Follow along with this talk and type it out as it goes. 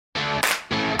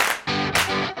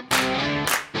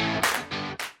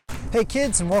Hey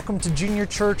kids, and welcome to Junior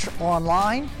Church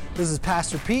Online. This is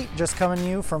Pastor Pete, just coming to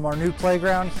you from our new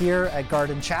playground here at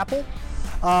Garden Chapel.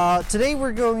 Today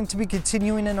we're going to be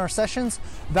continuing in our sessions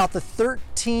about the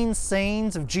 13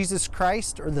 sayings of Jesus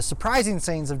Christ, or the surprising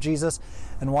sayings of Jesus,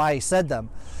 and why he said them.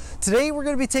 Today we're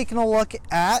going to be taking a look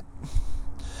at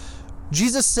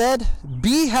Jesus said,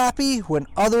 "Be happy when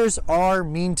others are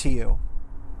mean to you."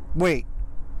 Wait,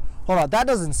 hold on, that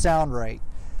doesn't sound right.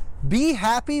 Be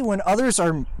happy when others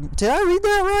are... Did I read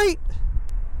that right?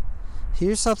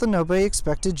 Here's something nobody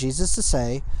expected Jesus to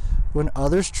say. When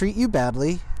others treat you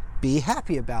badly, be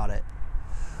happy about it.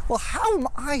 Well, how am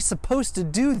I supposed to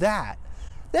do that?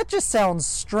 That just sounds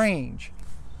strange.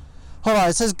 Hold on,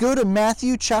 it says go to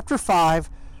Matthew chapter 5,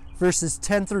 verses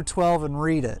 10 through 12 and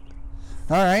read it.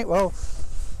 All right, well,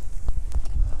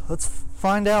 let's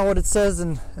find out what it says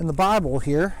in the Bible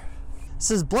here. It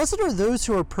says, "Blessed are those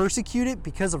who are persecuted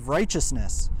because of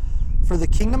righteousness, for the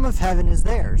kingdom of heaven is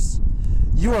theirs.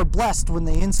 You are blessed when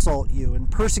they insult you and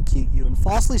persecute you and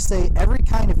falsely say every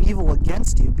kind of evil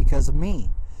against you because of me.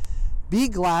 Be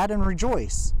glad and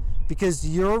rejoice, because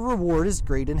your reward is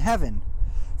great in heaven.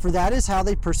 For that is how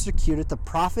they persecuted the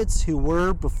prophets who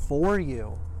were before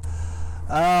you."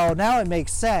 Oh, now it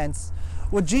makes sense.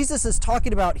 What Jesus is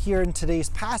talking about here in today's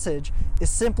passage is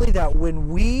simply that when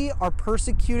we are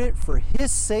persecuted for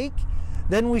his sake,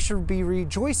 then we should be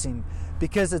rejoicing,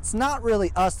 because it's not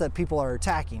really us that people are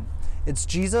attacking. It's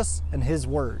Jesus and his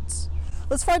words.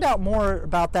 Let's find out more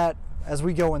about that as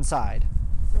we go inside.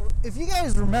 If you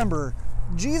guys remember,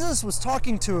 Jesus was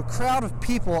talking to a crowd of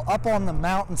people up on the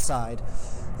mountainside.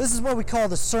 This is what we call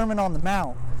the Sermon on the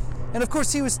Mount. And of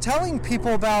course, he was telling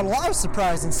people about a lot of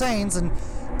surprising sayings, and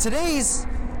today's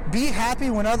 "be happy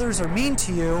when others are mean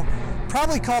to you"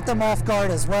 probably caught them off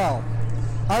guard as well.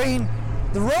 I mean,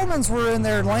 the Romans were in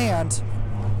their land,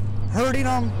 hurting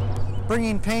them,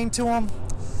 bringing pain to them.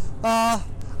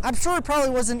 I'm sure it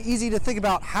probably wasn't easy to think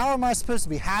about, how am I supposed to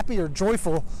be happy or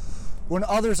joyful when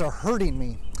others are hurting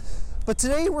me? But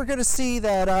today we're going to see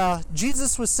that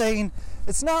Jesus was saying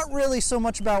it's not really so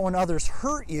much about when others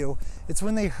hurt you, it's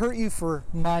when they hurt you for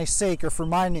my sake or for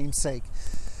my name's sake.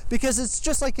 Because it's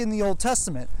just like in the Old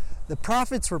Testament. The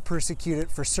prophets were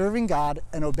persecuted for serving God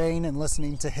and obeying and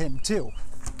listening to him too.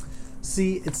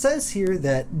 See, it says here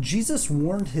that Jesus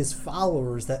warned his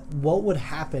followers that what would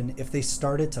happen if they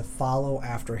started to follow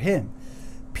after him.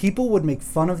 People would make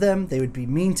fun of them, they would be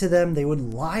mean to them, they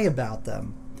would lie about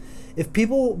them. If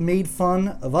people made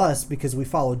fun of us because we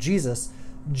follow Jesus,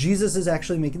 Jesus is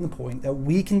actually making the point that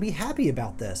we can be happy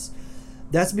about this.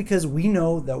 That's because we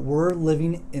know that we're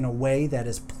living in a way that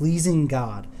is pleasing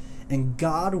God, and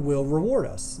God will reward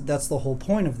us. That's the whole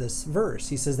point of this verse.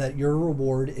 He says that your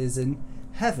reward is in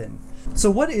heaven. So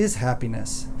what is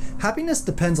happiness? Happiness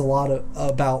depends a lot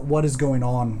about what is going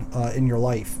on in your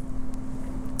life.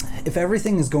 If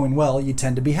everything is going well, you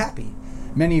tend to be happy.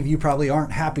 Many of you probably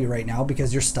aren't happy right now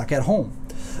because you're stuck at home.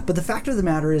 But the fact of the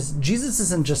matter is, Jesus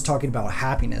isn't just talking about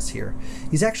happiness here.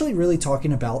 He's actually really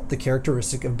talking about the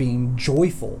characteristic of being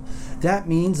joyful. That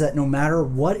means that no matter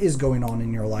what is going on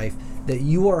in your life, that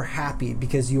you are happy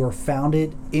because you are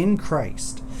founded in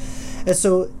Christ. And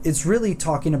so it's really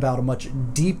talking about a much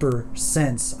deeper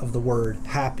sense of the word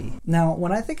happy. Now,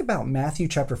 when I think about Matthew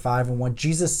chapter 5 and what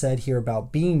Jesus said here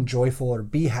about being joyful or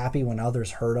be happy when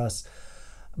others hurt us,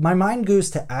 my mind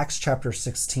goes to Acts chapter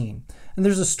 16. And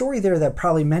there's a story there that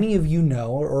probably many of you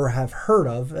know or have heard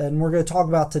of, and we're going to talk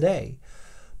about today.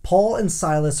 Paul and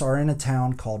Silas are in a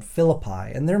town called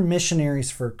Philippi, and they're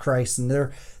missionaries for Christ, and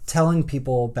they're telling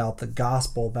people about the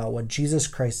gospel, about what Jesus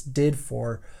Christ did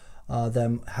for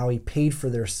them, how he paid for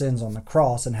their sins on the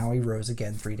cross, and how he rose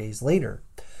again 3 days later.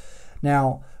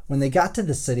 Now, when they got to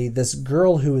the city, this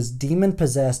girl who was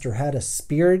demon-possessed or had a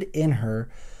spirit in her,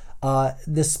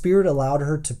 the spirit allowed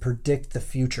her to predict the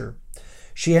future.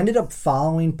 She ended up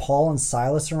following Paul and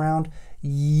Silas around,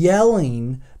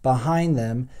 yelling behind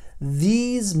them,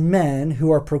 "These men who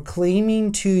are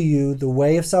proclaiming to you the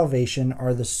way of salvation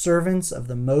are the servants of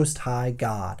the Most High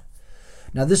God."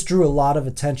 Now, this drew a lot of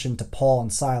attention to Paul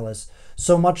and Silas,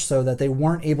 so much so that they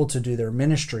weren't able to do their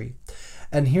ministry.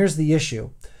 And here's the issue.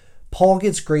 Paul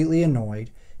gets greatly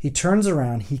annoyed. He turns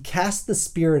around, he casts the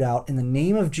spirit out in the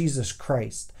name of Jesus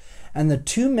Christ. And the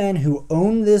two men who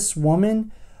owned this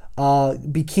woman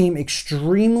became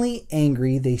extremely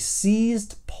angry. They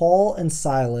seized Paul and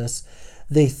Silas.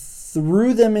 They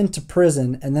threw them into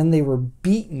prison, and then they were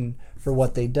beaten for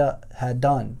what they had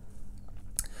done.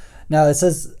 Now, it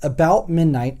says about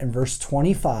midnight in verse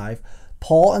 25,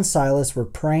 Paul and Silas were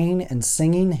praying and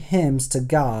singing hymns to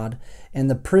God, and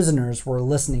the prisoners were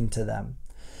listening to them.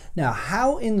 Now,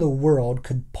 how in the world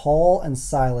could Paul and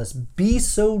Silas be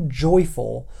so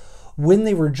joyful when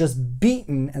they were just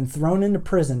beaten and thrown into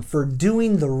prison for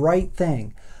doing the right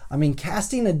thing? I mean,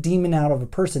 casting a demon out of a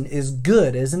person is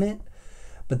good, isn't it?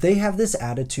 But they have this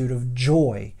attitude of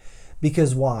joy.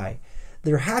 Because why?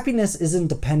 Their happiness isn't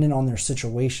dependent on their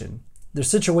situation. Their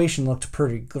situation looked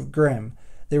pretty grim.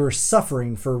 They were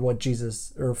suffering for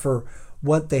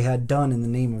what they had done in the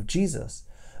name of Jesus.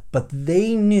 But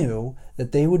they knew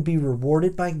that they would be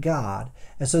rewarded by God,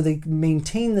 and so they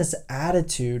maintained this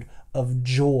attitude of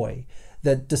joy,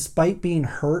 that despite being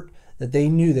hurt, that they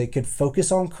knew they could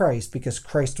focus on Christ because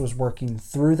Christ was working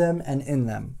through them and in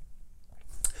them.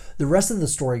 The rest of the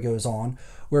story goes on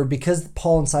where, because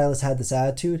Paul and Silas had this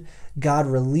attitude, God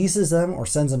releases them or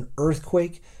sends an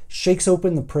earthquake, shakes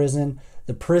open the prison,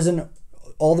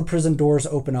 all the prison doors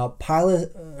open up. Paul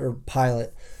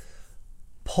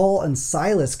and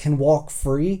Silas can walk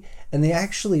free, and they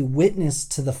actually witness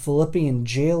to the Philippian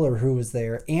jailer who was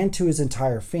there and to his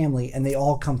entire family, and they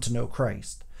all come to know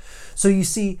Christ. So you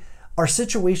see, our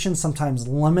situation sometimes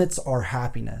limits our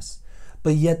happiness.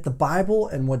 But yet the Bible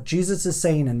and what Jesus is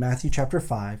saying in Matthew chapter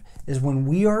 5 is when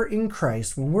we are in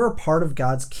Christ, when we're a part of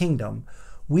God's kingdom,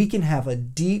 we can have a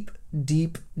deep,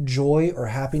 deep joy or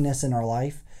happiness in our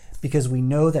life because we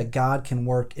know that God can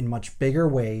work in much bigger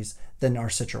ways than our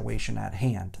situation at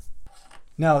hand.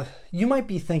 Now, you might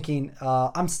be thinking,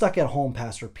 I'm stuck at home,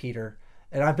 Pastor Peter,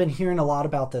 and I've been hearing a lot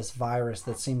about this virus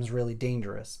that seems really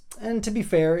dangerous. And to be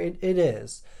fair, it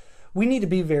is. We need to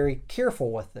be very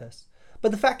careful with this.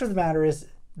 But the fact of the matter is,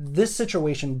 this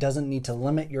situation doesn't need to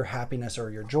limit your happiness or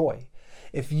your joy.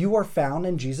 If you are found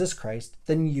in Jesus Christ,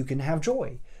 then you can have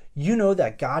joy. You know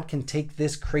that God can take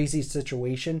this crazy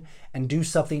situation and do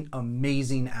something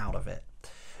amazing out of it.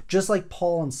 Just like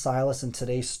Paul and Silas in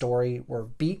today's story were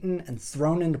beaten and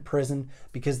thrown into prison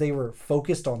because they were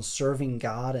focused on serving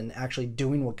God and actually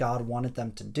doing what God wanted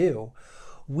them to do,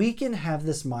 we can have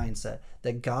this mindset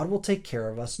that God will take care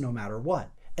of us no matter what.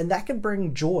 And that can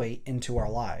bring joy into our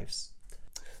lives.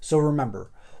 So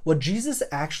remember, what Jesus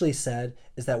actually said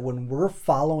is that when we're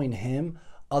following him,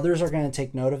 others are going to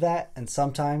take note of that, and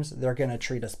sometimes they're going to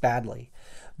treat us badly.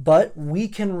 But we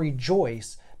can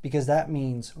rejoice because that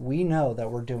means we know that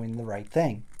we're doing the right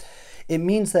thing. It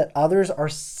means that others are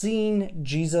seeing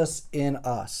Jesus in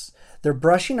us. They're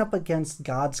brushing up against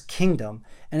God's kingdom,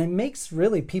 and it makes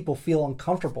really people feel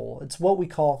uncomfortable. It's what we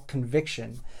call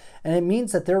conviction. And it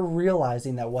means that they're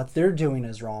realizing that what they're doing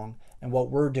is wrong and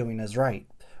what we're doing is right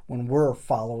when we're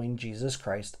following Jesus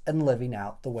Christ and living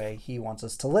out the way he wants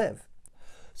us to live.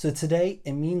 So today,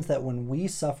 it means that when we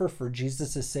suffer for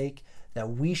Jesus' sake,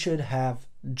 that we should have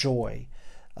joy,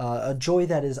 a joy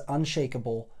that is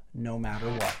unshakable no matter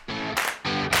what.